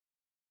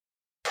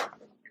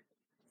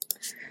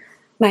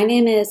My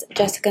name is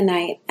Jessica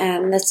Knight,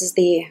 and this is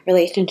the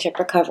Relationship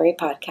Recovery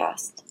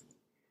Podcast.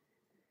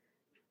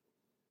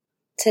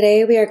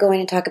 Today we are going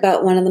to talk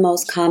about one of the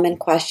most common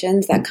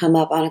questions that come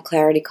up on a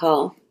clarity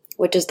call,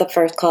 which is the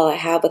first call I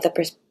have with a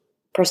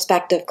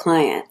prospective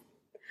client.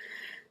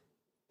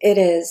 It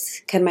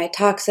is, can my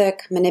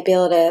toxic,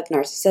 manipulative,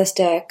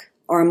 narcissistic,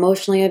 or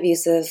emotionally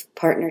abusive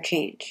partner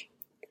change?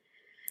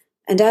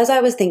 And as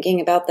I was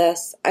thinking about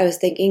this, I was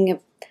thinking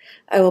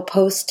I will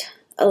post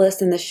a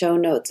list in the show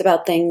notes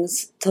about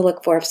things to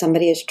look for if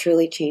somebody is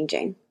truly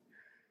changing,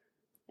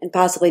 and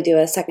possibly do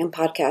a second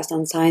podcast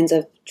on signs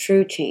of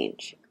true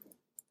change.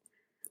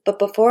 But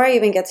before I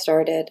even get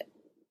started,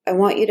 I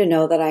want you to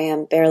know that I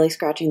am barely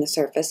scratching the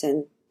surface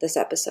in this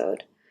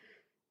episode.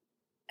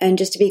 And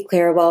just to be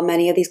clear, while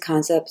many of these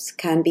concepts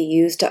can be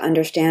used to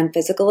understand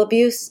physical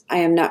abuse, I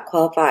am not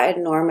qualified,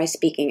 nor am I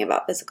speaking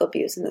about physical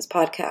abuse in this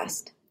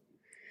podcast.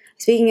 I'm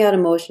speaking about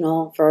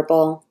emotional,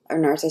 verbal, or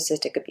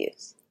narcissistic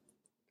abuse,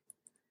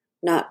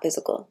 not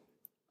physical.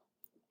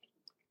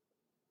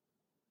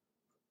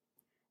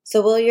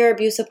 So will your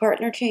abusive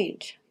partner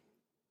change?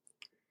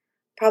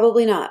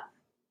 Probably not.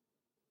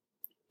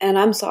 And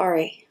I'm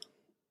sorry.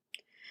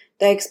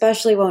 They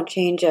especially won't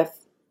change if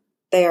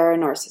they are a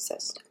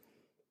narcissist.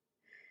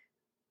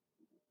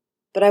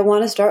 But I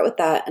want to start with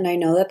that, and I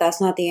know that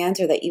that's not the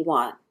answer that you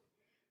want.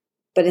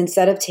 But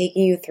instead of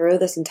taking you through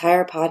this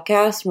entire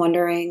podcast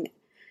wondering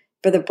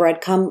for the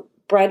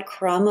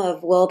breadcrumb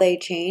of will they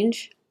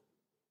change,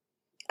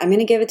 I'm going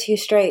to give it to you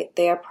straight.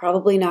 They are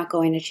probably not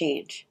going to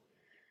change.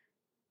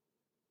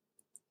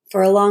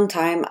 For a long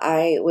time,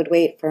 I would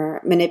wait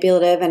for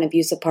manipulative and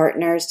abusive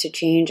partners to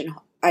change, and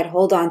I'd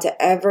hold on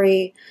to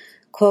every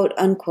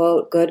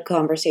quote-unquote good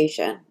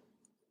conversation,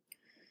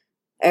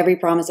 every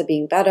promise of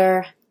being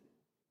better.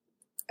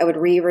 I would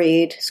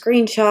reread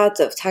screenshots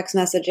of text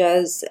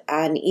messages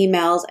and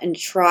emails and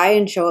try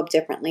and show up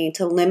differently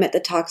to limit the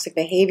toxic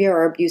behavior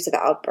or abusive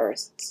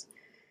outbursts,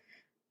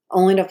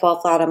 only to fall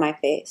flat on my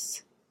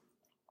face.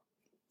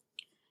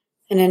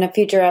 And in a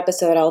future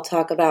episode, I'll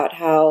talk about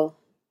how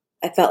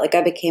I felt like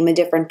I became a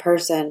different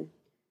person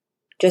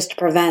just to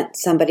prevent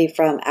somebody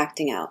from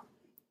acting out.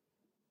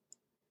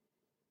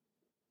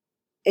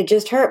 It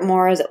just hurt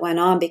more as it went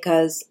on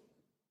because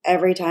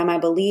every time I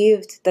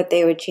believed that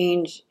they would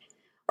change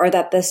or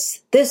that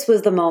this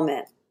was the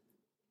moment,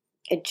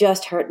 it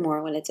just hurt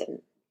more when it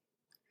didn't.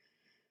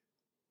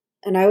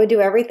 And I would do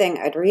everything.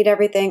 I'd read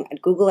everything.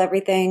 I'd Google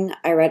everything.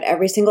 I read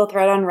every single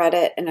thread on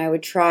Reddit, and I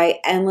would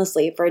try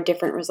endlessly for a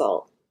different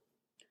result.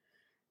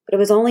 But it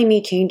was only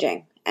me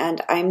changing,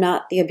 and I'm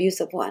not the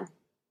abusive one.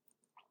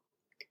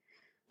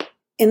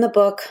 In the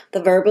book,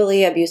 The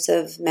Verbally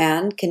Abusive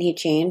Man, Can He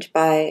Change?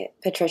 By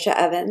Patricia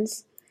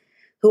Evans,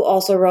 who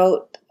also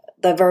wrote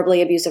The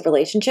Verbally Abusive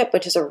Relationship,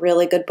 which is a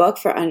really good book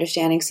for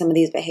understanding some of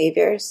these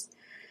behaviors.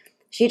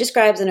 She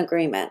describes an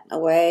agreement, a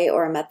way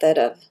or a method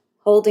of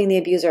holding the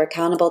abuser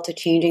accountable to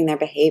changing their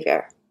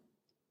behavior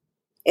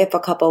if a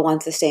couple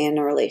wants to stay in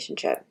a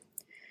relationship.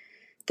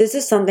 This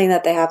is something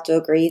that they have to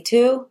agree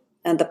to,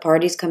 and the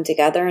parties come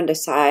together and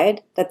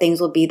decide that things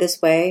will be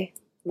this way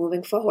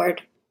moving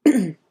forward.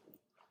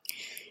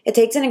 It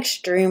takes an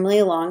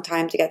extremely long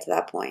time to get to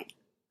that point.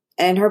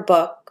 And in her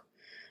book,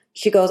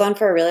 she goes on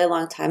for a really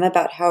long time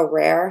about how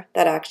rare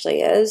that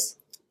actually is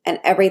and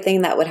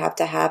everything that would have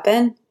to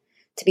happen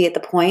to be at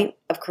the point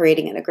of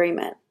creating an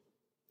agreement.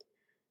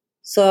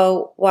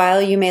 So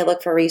while you may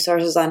look for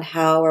resources on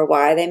how or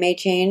why they may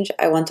change,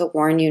 I want to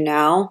warn you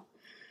now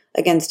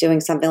against doing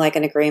something like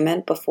an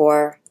agreement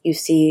before you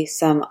see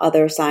some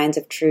other signs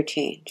of true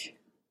change.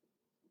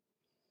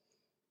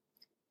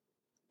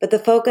 But the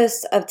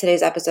focus of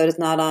today's episode is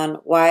not on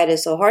why it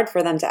is so hard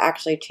for them to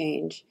actually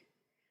change.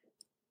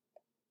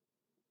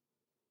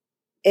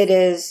 It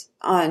is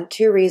on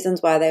two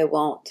reasons why they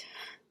won't.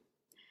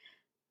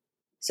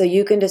 So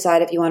you can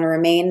decide if you want to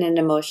remain in an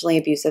emotionally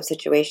abusive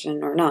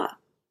situation or not.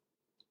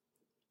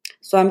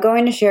 So I'm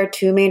going to share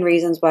two main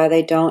reasons why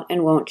they don't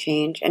and won't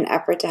change in an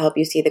effort to help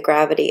you see the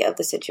gravity of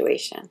the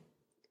situation.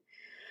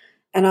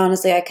 And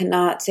honestly, I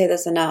cannot say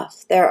this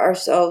enough. There are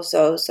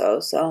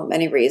so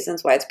many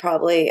reasons why it's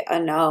probably a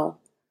no.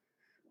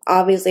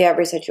 Obviously,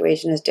 every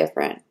situation is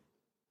different,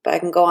 but I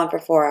can go on for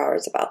 4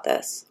 hours about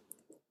this.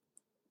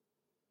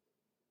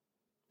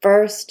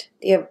 First,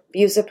 the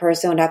abusive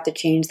person would have to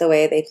change the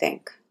way they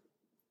think.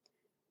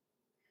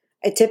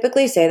 I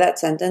typically say that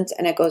sentence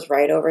and it goes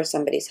right over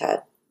somebody's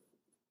head.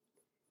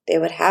 They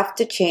would have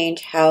to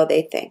change how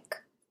they think.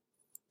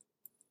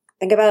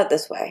 Think about it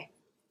this way.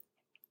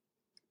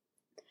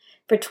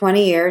 For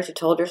 20 years, you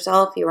told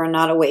yourself you were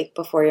not awake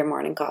before your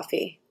morning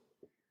coffee.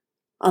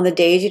 On the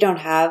days you don't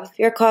have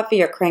your coffee,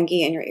 you're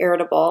cranky and you're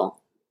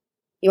irritable.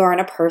 You aren't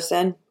a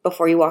person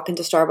before you walk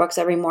into Starbucks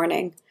every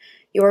morning.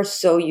 You are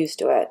so used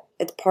to it.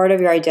 It's part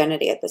of your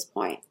identity at this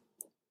point.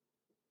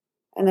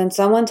 And then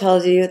someone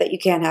tells you that you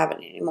can't have it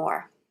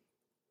anymore.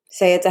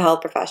 Say it's a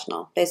health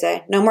professional. They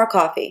say, no more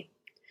coffee.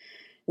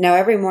 Now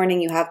every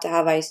morning you have to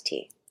have iced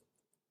tea.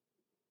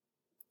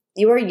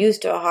 You are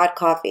used to a hot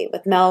coffee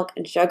with milk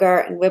and sugar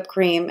and whipped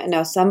cream, and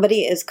now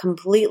somebody is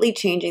completely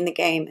changing the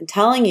game and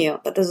telling you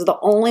that this is the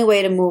only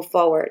way to move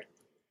forward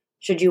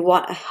should you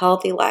want a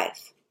healthy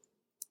life.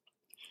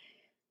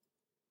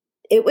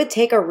 It would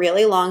take a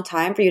really long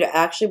time for you to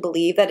actually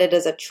believe that it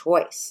is a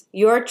choice,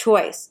 your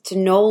choice, to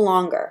no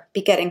longer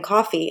be getting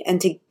coffee and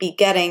to be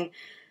getting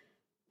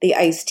the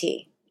iced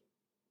tea.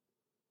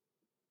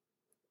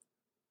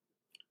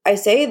 I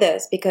say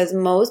this because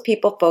most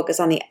people focus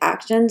on the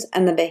actions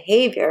and the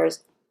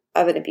behaviors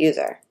of an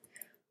abuser.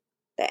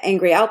 The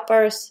angry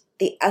outbursts,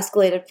 the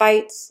escalated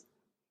fights,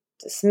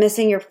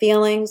 dismissing your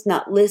feelings,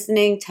 not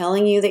listening,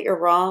 telling you that you're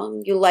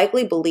wrong. You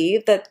likely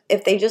believe that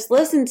if they just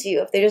listened to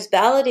you, if they just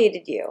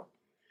validated you,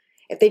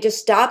 if they just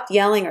stopped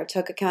yelling or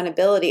took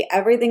accountability,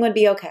 everything would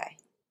be okay.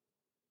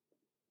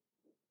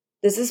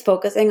 This is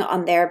focusing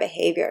on their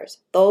behaviors.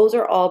 Those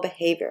are all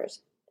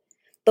behaviors.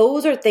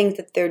 Those are things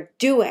that they're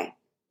doing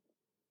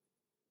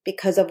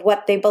because of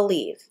what they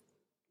believe.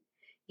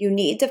 You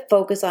need to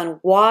focus on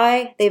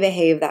why they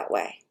behave that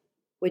way,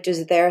 which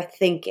is their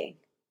thinking.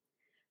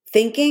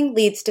 Thinking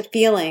leads to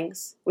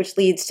feelings, which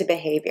leads to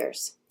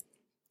behaviors.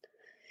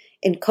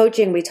 In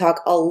coaching, we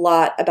talk a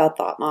lot about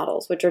thought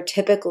models, which are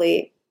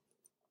typically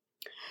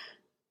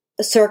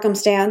a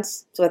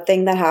circumstance, so a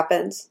thing that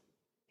happens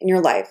in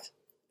your life.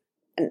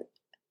 And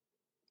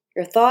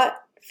your thought,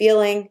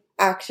 feeling,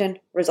 action,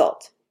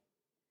 result.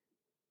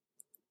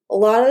 A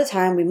lot of the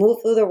time, we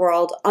move through the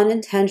world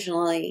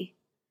unintentionally,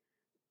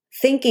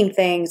 thinking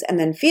things and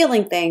then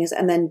feeling things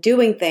and then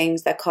doing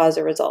things that cause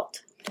a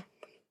result.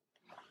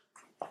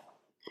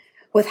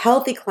 With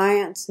healthy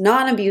clients,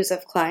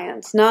 non-abusive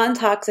clients,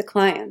 non-toxic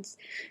clients,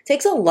 it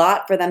takes a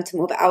lot for them to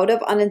move out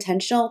of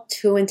unintentional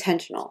to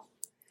intentional.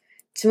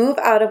 To move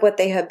out of what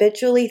they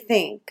habitually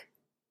think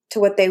to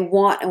what they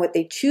want and what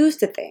they choose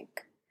to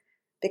think.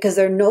 Because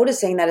they're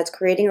noticing that it's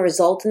creating a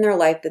result in their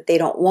life that they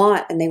don't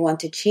want and they want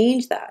to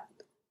change that.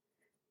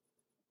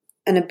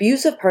 An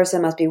abusive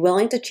person must be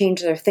willing to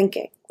change their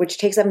thinking, which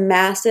takes a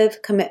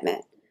massive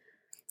commitment.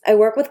 I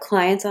work with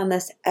clients on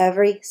this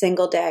every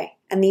single day,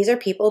 and these are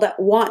people that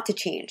want to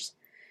change.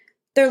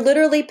 They're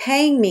literally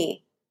paying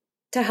me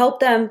to help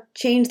them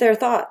change their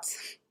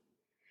thoughts.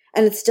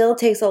 And it still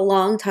takes a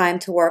long time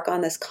to work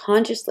on this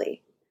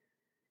consciously,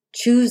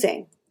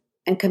 choosing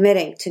and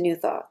committing to new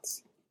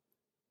thoughts.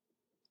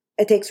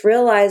 It takes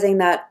realizing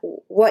that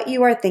what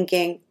you are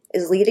thinking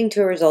is leading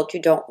to a result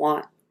you don't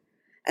want.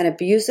 And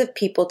abusive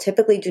people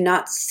typically do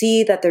not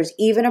see that there's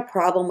even a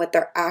problem with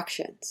their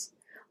actions,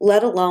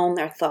 let alone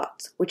their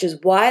thoughts, which is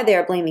why they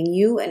are blaming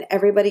you and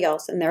everybody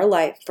else in their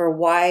life for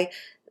why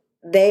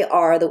they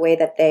are the way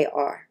that they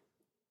are.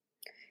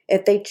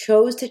 If they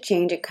chose to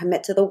change and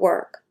commit to the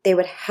work, they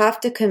would have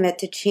to commit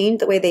to change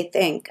the way they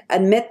think,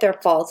 admit their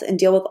faults, and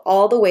deal with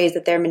all the ways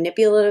that their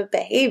manipulative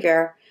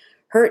behavior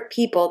hurt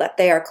people that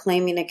they are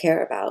claiming to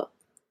care about.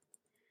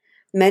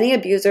 Many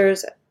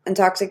abusers and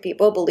toxic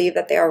people believe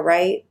that they are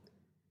right,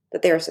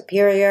 that they are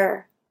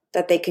superior,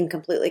 that they can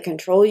completely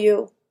control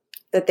you,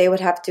 that they would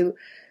have to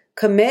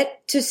commit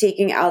to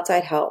seeking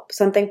outside help,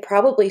 something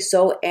probably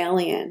so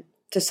alien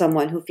to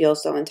someone who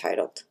feels so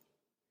entitled.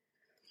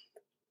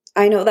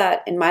 I know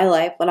that in my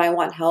life, when I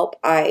want help,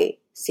 I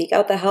seek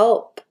out the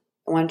help.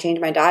 I want to change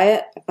my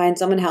diet. I find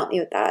someone to help me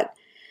with that.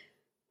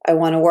 I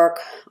want to work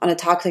on a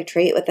toxic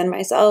trait within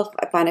myself.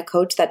 I find a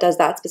coach that does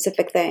that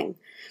specific thing.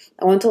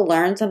 I want to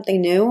learn something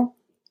new.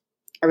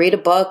 I read a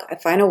book. I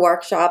find a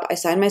workshop. I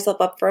sign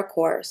myself up for a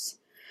course.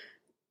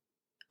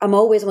 I'm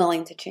always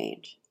willing to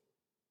change.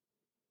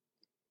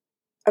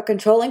 A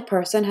controlling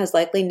person has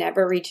likely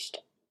never reached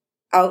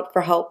out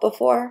for help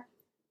before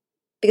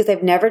because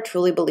they've never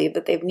truly believed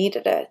that they've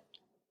needed it.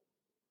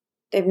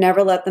 They've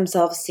never let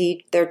themselves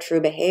see their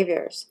true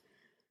behaviors.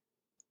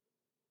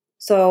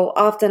 So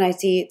often I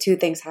see two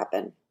things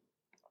happen.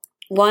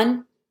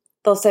 One,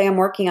 they'll say, I'm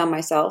working on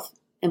myself,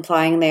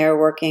 implying they are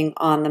working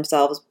on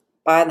themselves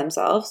by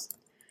themselves.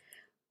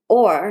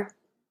 Or,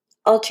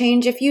 I'll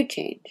change if you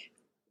change.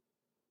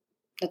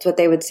 That's what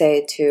they would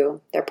say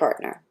to their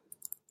partner.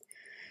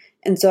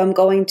 And so I'm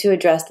going to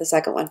address the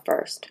second one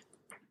first.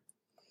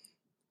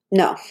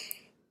 No.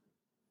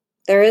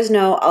 There is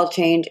no I'll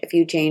change if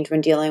you change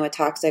when dealing with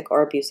toxic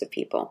or abusive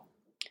people.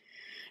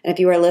 And if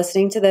you are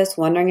listening to this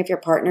wondering if your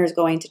partner is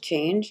going to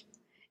change,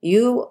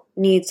 you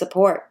need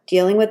support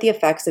dealing with the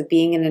effects of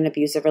being in an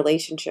abusive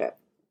relationship.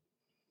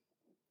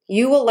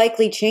 You will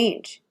likely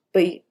change,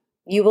 but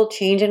you will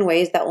change in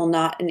ways that will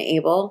not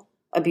enable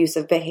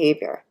abusive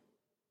behavior.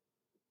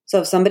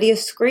 So if somebody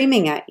is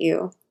screaming at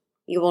you,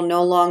 you will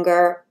no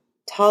longer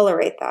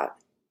tolerate that.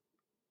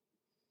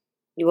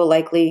 You will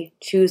likely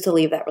choose to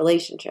leave that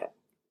relationship.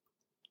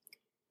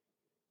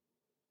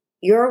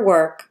 Your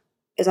work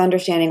is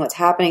understanding what's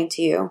happening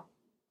to you,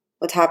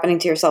 what's happening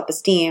to your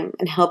self-esteem,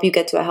 and help you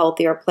get to a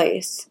healthier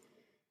place.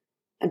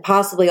 And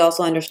possibly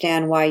also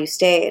understand why you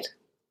stayed,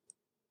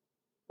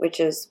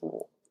 which is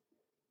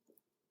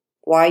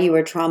why you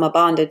were trauma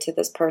bonded to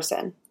this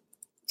person.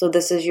 So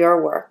this is your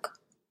work.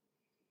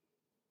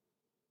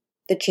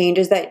 the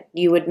changes that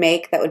you would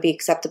make that would be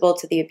acceptable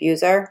to the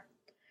abuser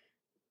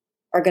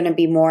are going to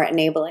be more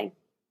enabling.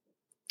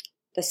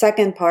 The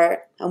second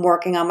part, I'm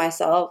working on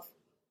myself,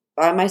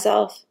 by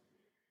myself.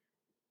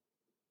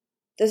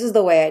 This is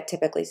the way I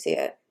typically see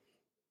it.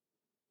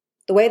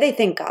 The way they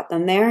think got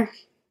them there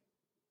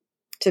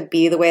to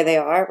be the way they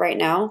are right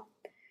now.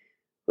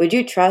 Would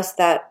you trust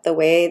that the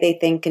way they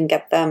think can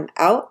get them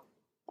out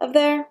of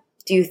there?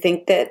 Do you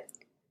think that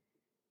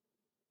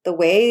the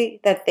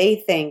way that they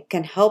think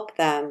can help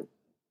them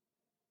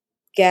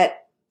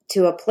get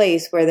to a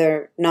place where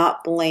they're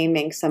not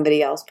blaming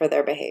somebody else for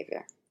their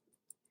behavior?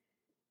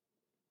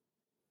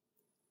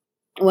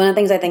 One of the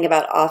things I think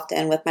about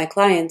often with my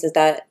clients is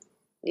that,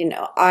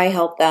 I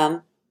help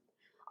them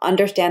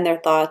understand their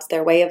thoughts,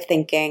 their way of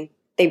thinking.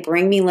 They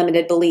bring me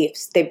limited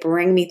beliefs. They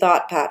bring me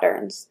thought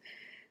patterns.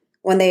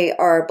 When they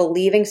are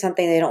believing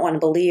something they don't want to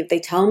believe, they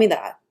tell me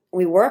that.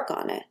 We work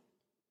on it.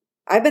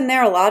 I've been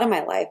there a lot in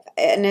my life,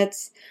 and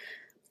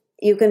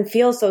you can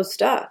feel so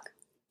stuck.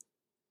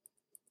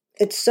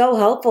 It's so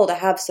helpful to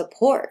have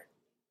support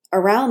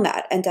around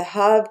that and to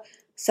have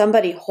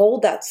somebody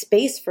hold that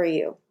space for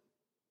you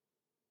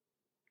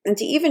and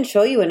to even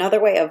show you another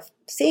way of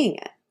seeing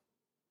it.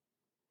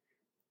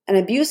 An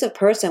abusive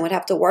person would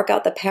have to work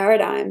out the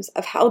paradigms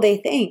of how they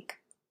think.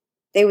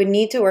 They would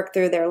need to work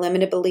through their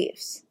limited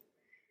beliefs.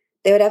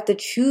 They would have to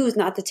choose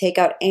not to take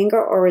out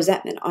anger or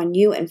resentment on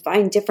you and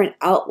find different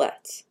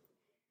outlets.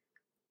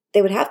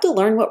 They would have to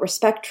learn what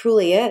respect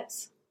truly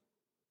is.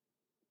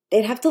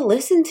 They'd have to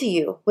listen to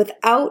you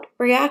without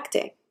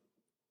reacting.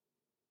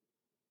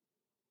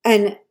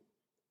 And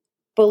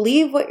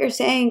believe what you're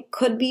saying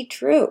could be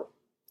true.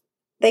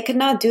 They could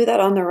not do that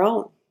on their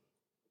own.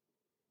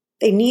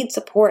 They need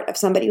support of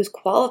somebody who's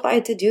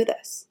qualified to do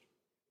this.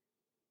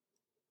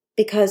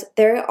 Because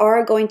they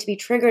are going to be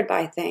triggered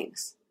by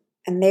things.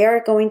 And they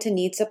are going to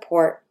need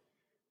support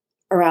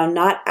around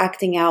not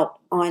acting out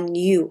on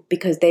you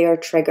because they are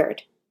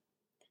triggered.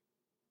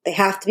 They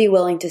have to be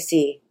willing to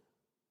see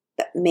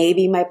that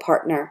maybe my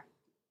partner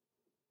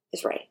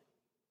is right.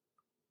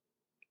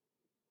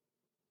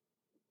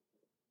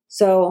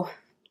 So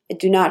I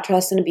do not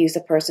trust an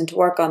abusive person to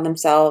work on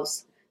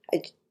themselves.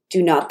 I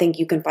do not think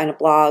you can find a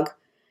blog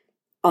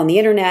on the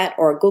internet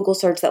or a Google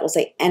search that will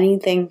say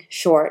anything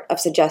short of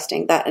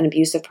suggesting that an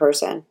abusive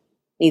person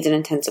needs an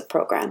intensive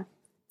program.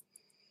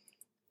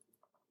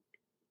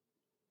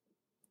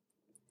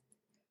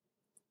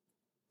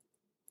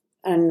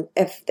 And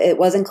if it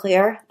wasn't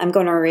clear, I'm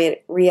going to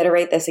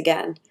reiterate this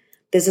again.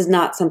 This is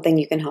not something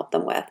you can help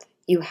them with.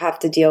 You have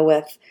to deal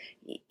with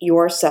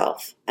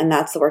yourself, and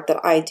that's the work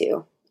that I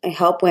do. I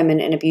help women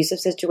in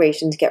abusive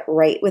situations get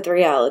right with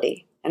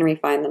reality and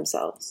refine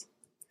themselves.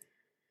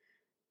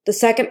 The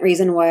second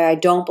reason why I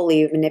don't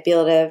believe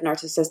manipulative,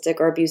 narcissistic,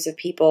 or abusive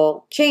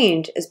people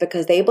change is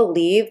because they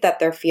believe that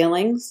their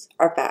feelings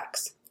are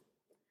facts.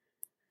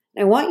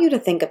 And I want you to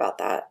think about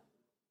that.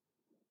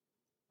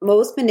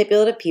 Most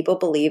manipulative people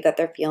believe that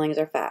their feelings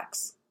are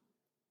facts.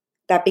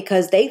 That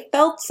because they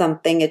felt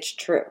something, it's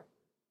true.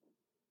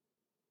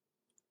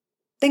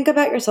 Think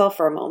about yourself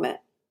for a moment.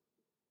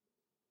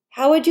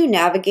 How would you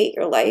navigate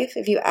your life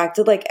if you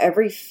acted like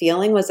every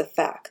feeling was a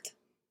fact?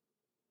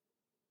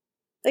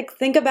 Like,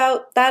 think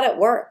about that at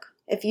work.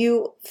 If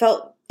you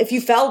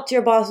felt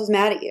your boss was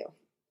mad at you,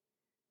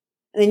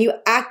 and then you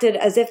acted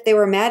as if they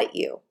were mad at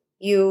you,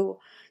 you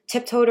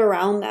tiptoed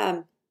around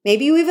them.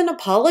 Maybe you even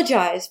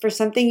apologized for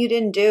something you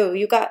didn't do.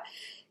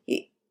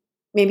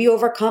 Maybe you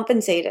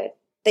overcompensated,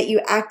 that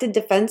you acted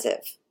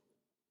defensive.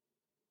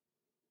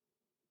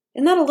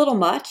 Isn't that a little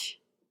much?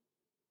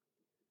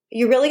 Are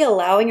you really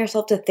allowing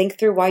yourself to think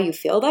through why you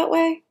feel that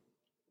way?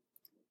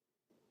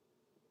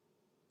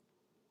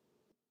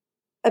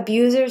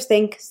 Abusers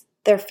think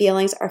their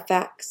feelings are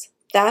facts.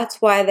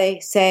 That's why they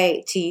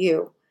say to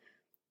you,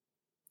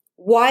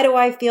 "Why do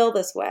I feel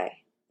this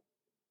way?"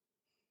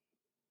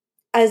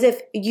 As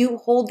if you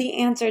hold the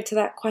answer to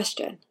that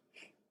question.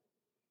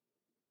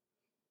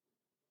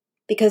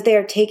 Because they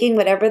are taking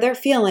whatever they're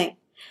feeling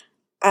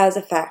as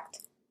a fact.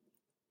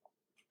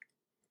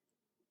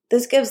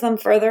 This gives them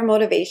further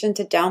motivation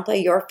to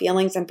downplay your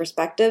feelings and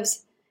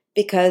perspectives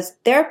because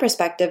their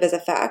perspective is a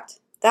fact.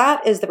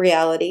 That is the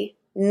reality,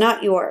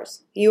 not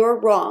yours. You are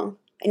wrong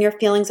and your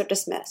feelings are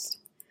dismissed.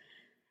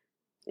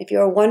 If you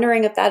are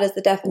wondering if that is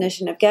the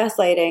definition of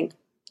gaslighting,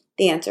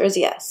 the answer is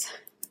yes.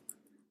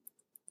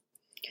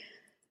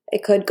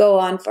 It could go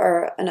on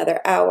for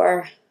another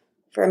hour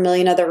for a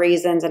million other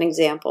reasons and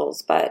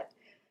examples, but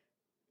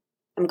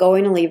I'm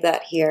going to leave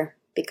that here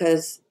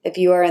because if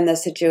you are in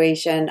this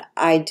situation,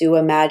 I do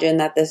imagine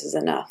that this is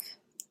enough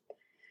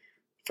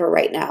for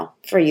right now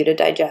for you to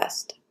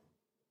digest.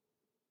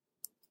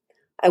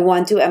 I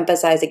want to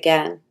emphasize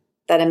again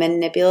that a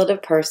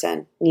manipulative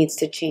person needs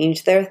to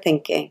change their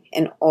thinking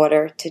in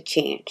order to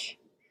change.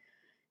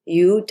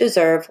 You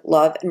deserve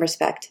love and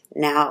respect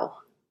now,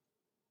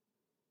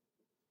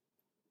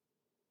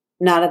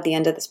 not at the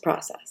end of this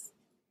process.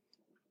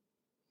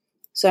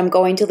 So I'm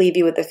going to leave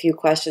you with a few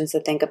questions to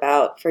think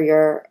about for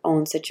your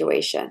own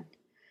situation.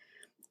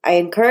 I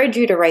encourage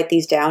you to write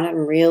these down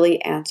and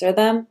really answer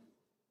them.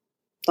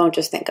 Don't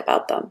just think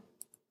about them.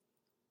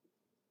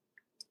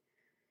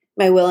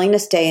 Am I willing to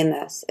stay in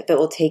this if it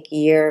will take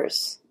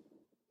years?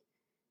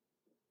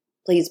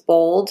 Please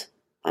bold,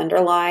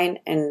 underline,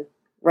 and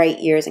write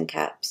years in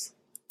caps.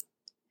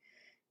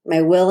 Am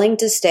I willing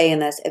to stay in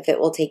this if it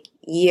will take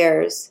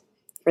years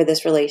for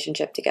this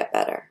relationship to get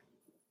better?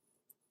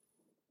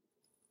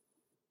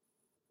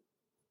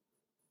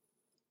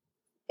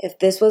 If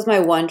this was my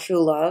one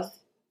true love,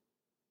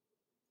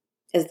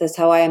 is this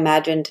how I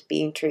imagined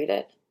being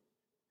treated?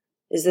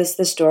 Is this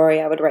the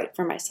story I would write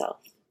for myself?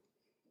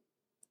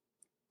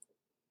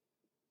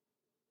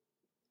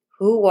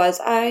 Who was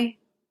I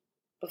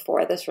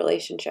before this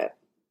relationship?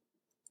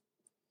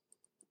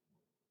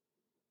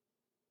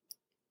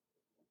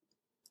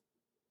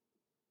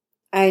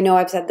 I know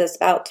I've said this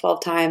about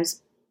 12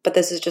 times, but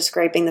this is just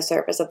scraping the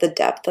surface of the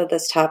depth of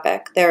this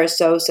topic. There is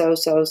so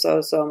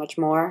much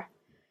more.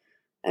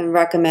 I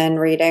recommend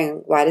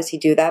reading Why Does He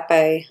Do That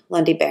by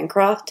Lindy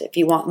Bancroft if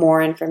you want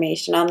more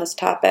information on this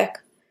topic.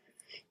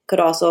 You could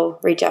also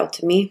reach out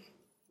to me.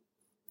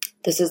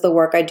 This is the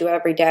work I do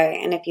every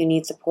day, and if you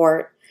need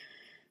support,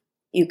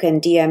 you can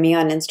DM me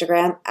on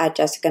Instagram at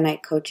Jessica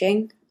Knight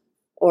Coaching,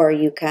 or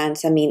you can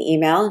send me an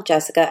email,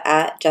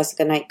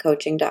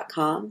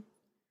 jessica@jessicaknightcoaching.com.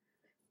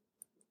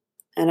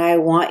 And I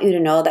want you to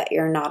know that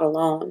you're not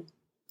alone,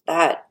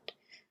 that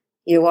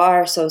you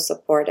are so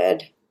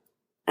supported.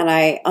 And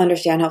I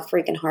understand how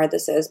freaking hard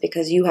this is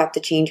because you have to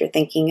change your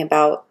thinking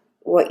about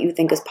what you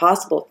think is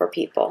possible for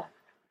people.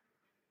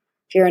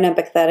 If you're an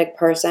empathetic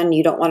person,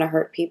 you don't want to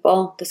hurt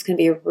people, this can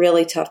be a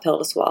really tough pill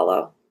to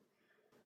swallow.